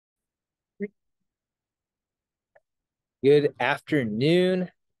Good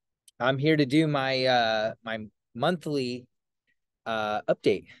afternoon. I'm here to do my monthly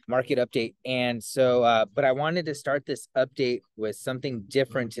market update. And so but I wanted to start this update with something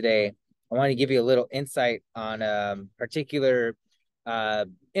different today. I want to give you a little insight on particular uh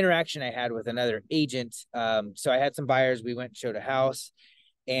interaction I had with another agent. So I had some buyers, we went and showed a house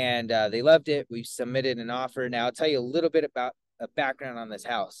and they loved it. We submitted an offer. Now I'll tell you a little bit about a background on this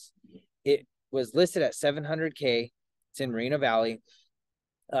house. It was listed at 700K. It's in Moreno Valley.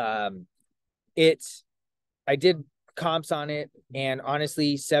 Um, it's I did comps on it, and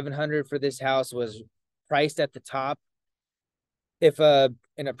honestly, 700 for this house was priced at the top. If an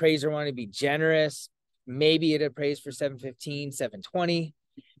appraiser wanted to be generous, maybe it appraised for 715, 720.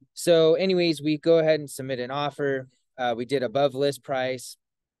 So, anyways, we go ahead and submit an offer. We did above list price.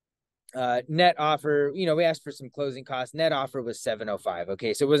 Net offer, we asked for some closing costs. Net offer was 705.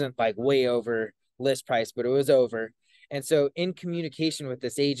 Okay, so it wasn't like way over list price, but it was over. And so in communication with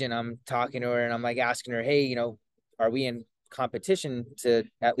this agent, I'm talking to her and I'm like asking her, hey, are we in competition to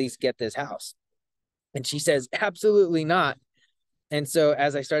at least get this house? And she says, absolutely not. And so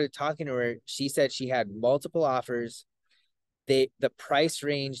as I started talking to her, she said she had multiple offers. The price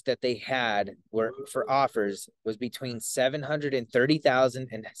range that they had were for offers was between 730,000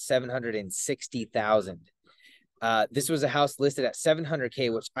 and 760,000. This was a house listed at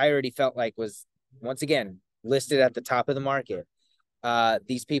 700K, which I already felt like was once again listed at the top of the market.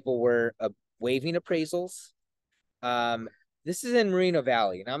 These people were waiving appraisals. Um, this is in Moreno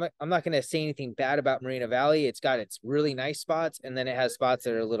Valley, and I'm not going to say anything bad about Moreno Valley. It's got its really nice spots, and then it has spots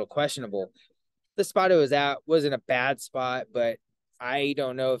that are a little questionable. The spot it was at wasn't a bad spot, but I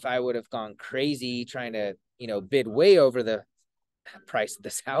don't know if I would have gone crazy trying to, bid way over the price of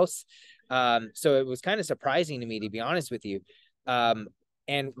this house. So it was kind of surprising to me, to be honest with you.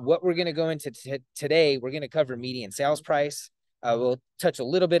 And what we're going to go into today, we're going to cover median sales price. We'll touch a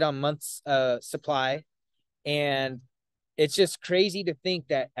little bit on months supply. And it's just crazy to think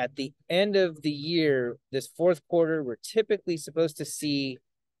that at the end of the year, this fourth quarter, we're typically supposed to see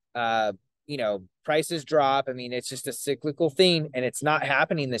prices drop. I mean, it's just a cyclical thing and it's not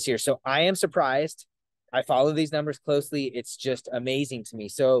happening this year. So I am surprised. I follow these numbers closely. It's just amazing to me.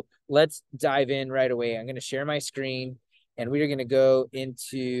 So let's dive in right away. I'm going to share my screen and we are going to go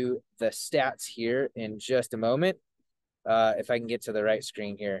into the stats here in just a moment. If I can get to the right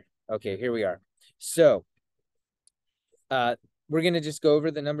screen here. Okay, here we are. So we're going to just go over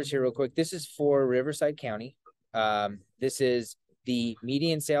the numbers here real quick. This is for Riverside County. This is the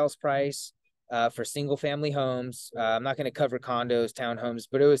median sales price for single family homes. I'm not going to cover condos, townhomes,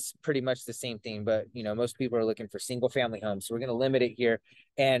 but it was pretty much the same thing. But, most people are looking for single family homes. So we're going to limit it here.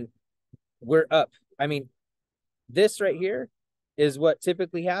 And we're up. I mean, this right here is what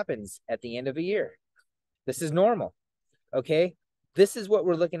typically happens at the end of a year. This is normal. Okay. This is what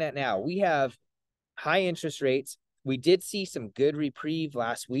we're looking at now. We have high interest rates. We did see some good reprieve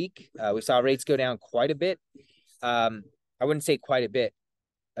last week. We saw rates go down quite a bit. I wouldn't say quite a bit,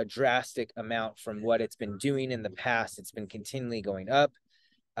 a drastic amount from what it's been doing in the past. It's been continually going up,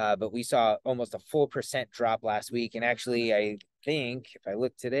 but we saw almost a full percent drop last week. And actually, I think if I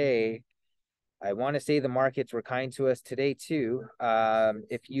look today, I want to say the markets were kind to us today too.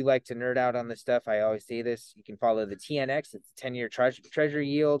 If you like to nerd out on this stuff, I always say this. You can follow the TNX. It's 10-year treasury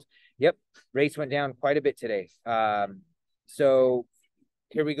yield. Yep, rates went down quite a bit today. So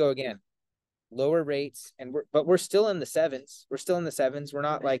here we go again. Lower rates, but we're still in the sevens. We're still in the sevens. We're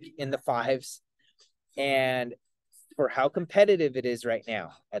not like in the fives. And for how competitive it is right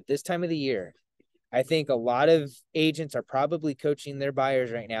now at this time of the year, I think a lot of agents are probably coaching their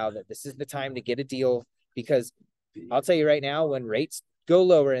buyers right now that this is the time to get a deal, because I'll tell you right now, when rates go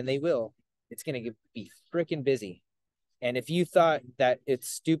lower, and they will, it's going to be freaking busy. And if you thought that it's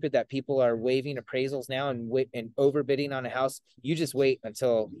stupid that people are waiving appraisals now and overbidding on a house, you just wait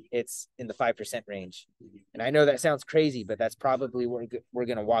until it's in the 5% range. And I know that sounds crazy, but that's probably what we're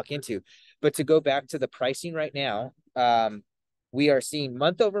going to walk into. But to go back to the pricing right now, we are seeing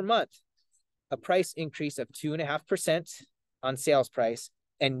month over month a price increase of 2.5% on sales price,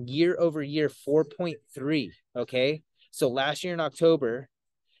 and year over year 4.3. Okay, so last year in October,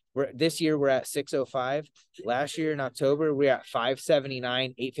 this year we're at 605. Last year in October we're at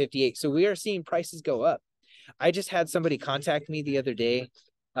 579, 858. So we are seeing prices go up. I just had somebody contact me the other day,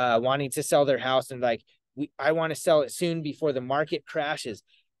 wanting to sell their house, and like, I want to sell it soon before the market crashes.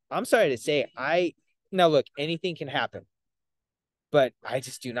 I'm sorry to say, now look, anything can happen, but I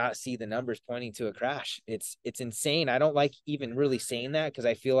just do not see the numbers pointing to a crash. It's insane. I don't like even really saying that because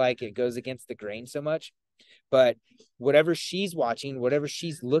I feel like it goes against the grain so much. But whatever she's watching, whatever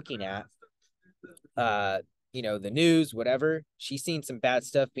she's looking at, the news, whatever. She's seen some bad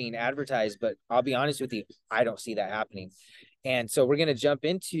stuff being advertised, but I'll be honest with you, I don't see that happening. And so we're going to jump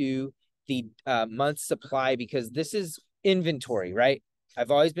into the month supply, because this is inventory, right?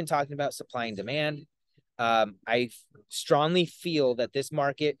 I've always been talking about supply and demand. I strongly feel that this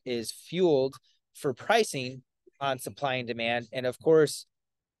market is fueled for pricing on supply and demand. And of course,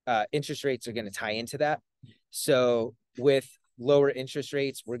 interest rates are going to tie into that. So with lower interest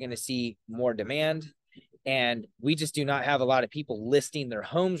rates, we're going to see more demand. And we just do not have a lot of people listing their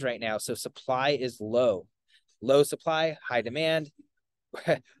homes right now. So supply is low. Low supply, high demand.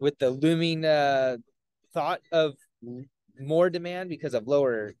 With the looming thought of more demand because of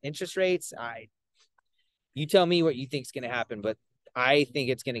lower interest rates, you tell me what you think is going to happen, but I think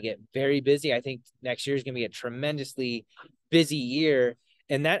it's going to get very busy. I think next year is going to be a tremendously busy year.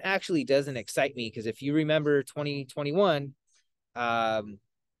 And that actually doesn't excite me, because if you remember 2021, that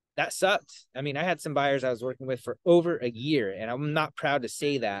sucked. I mean, I had some buyers I was working with for over a year, and I'm not proud to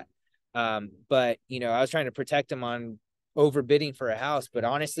say that. But I was trying to protect them on overbidding for a house, but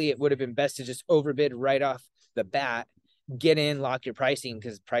honestly, it would have been best to just overbid right off the bat, get in, lock your pricing,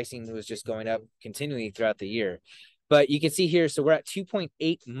 because pricing was just going up continually throughout the year. But you can see here, so we're at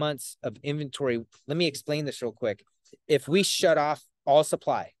 2.8 months of inventory. Let me explain this real quick. If we shut off all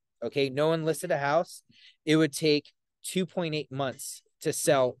supply, okay, no one listed a house, it would take 2.8 months to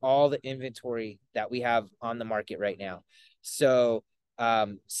sell all the inventory that we have on the market right now. So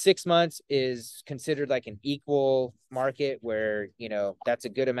 6 months is considered like an equal market where, that's a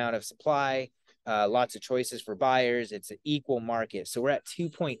good amount of supply, lots of choices for buyers. It's an equal market. So we're at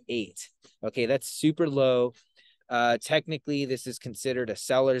 2.8. Okay, that's super low. Technically, this is considered a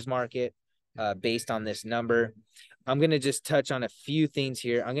seller's market based on this number. I'm going to just touch on a few things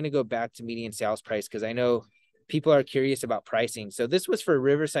here. I'm going to go back to median sales price, because I know people are curious about pricing. So this was for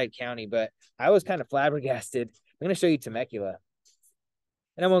Riverside County, but I was kind of flabbergasted. I'm going to show you Temecula.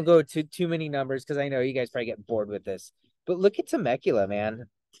 And I won't go to too many numbers, because I know you guys probably get bored with this. But look at Temecula, man.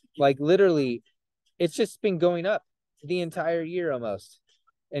 Like literally, it's just been going up the entire year almost.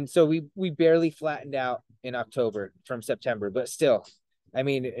 And so we barely flattened out in October from September, but still, I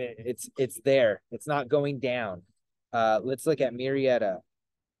mean, it's there. It's not going down. Let's look at Murrieta.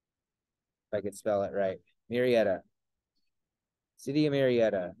 If I could spell it right. Murrieta. City of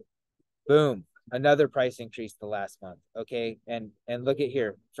Murrieta. Boom. Another price increase the last month. Okay. And look at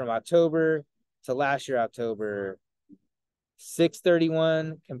here, from October to last year, October,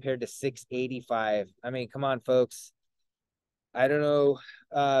 631 compared to 685. I mean, come on, folks. I don't know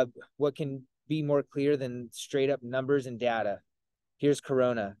what can be more clear than straight up numbers and data. Here's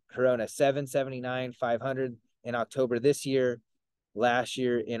Corona 779, 500 in October this year. Last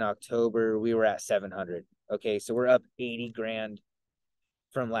year in October, we were at 700. Okay. So we're up 80 grand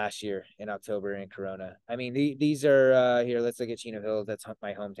from last year in October in Corona. I mean, these are here. Let's look at Chino Hills. That's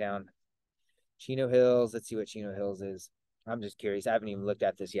my hometown. Chino Hills. Let's see what Chino Hills is. I'm just curious. I haven't even looked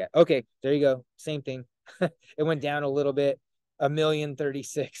at this yet. Okay, there you go. Same thing. It went down a little bit.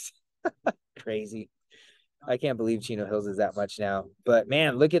 1,036,000. Crazy. I can't believe Chino Hills is that much now. But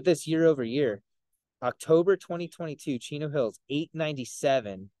man, look at this year over year. October 2022, Chino Hills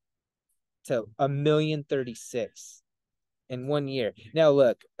 897 to 1,036,000 in 1 year. Now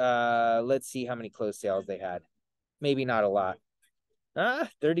look, let's see how many closed sales they had. Maybe not a lot.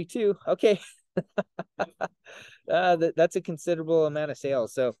 32. Okay. That's a considerable amount of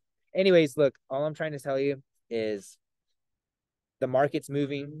sales. So anyways, look, all I'm trying to tell you is the market's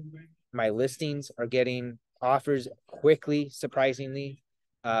moving. My listings are getting offers quickly, surprisingly,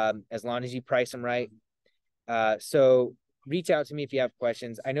 as long as you price them right. So reach out to me if you have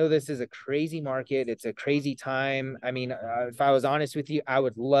questions. I know this is a crazy market. It's a crazy time. I mean, if I was honest with you, I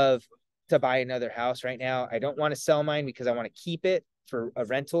would love to buy another house right now. I don't want to sell mine because I want to keep it for a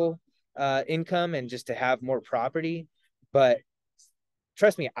rental income and just to have more property. But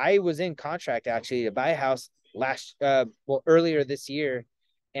trust me, I was in contract actually to buy a house earlier this year,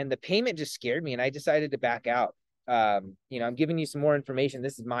 and the payment just scared me and I decided to back out. I'm giving you some more information.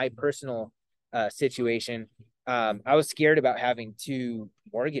 This is my personal situation. I was scared about having two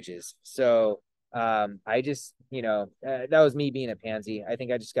mortgages. So I just, that was me being a pansy. I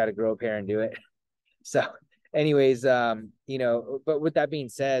think I just got to grow a pair and do it. So anyways, but with that being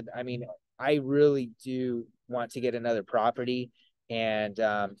said, I mean, I really do want to get another property, and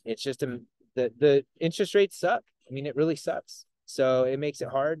it's just the interest rates suck. I mean, it really sucks. So it makes it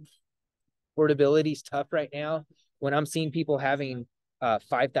hard. Affordability is tough right now. When I'm seeing people having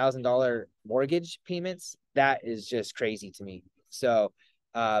 $5,000 mortgage payments, that is just crazy to me. So,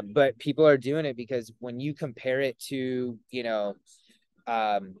 but people are doing it because when you compare it to,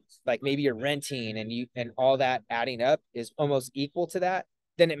 like maybe you're renting and all that adding up is almost equal to that,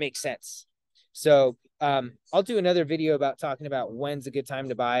 then it makes sense. So I'll do another video about talking about when's a good time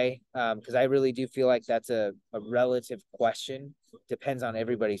to buy, because I really do feel like that's a relative question. Depends on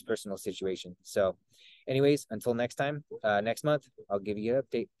everybody's personal situation. So anyways, until next time, next month, I'll give you an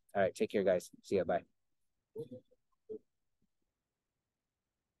update. All right, take care, guys. See ya. Bye.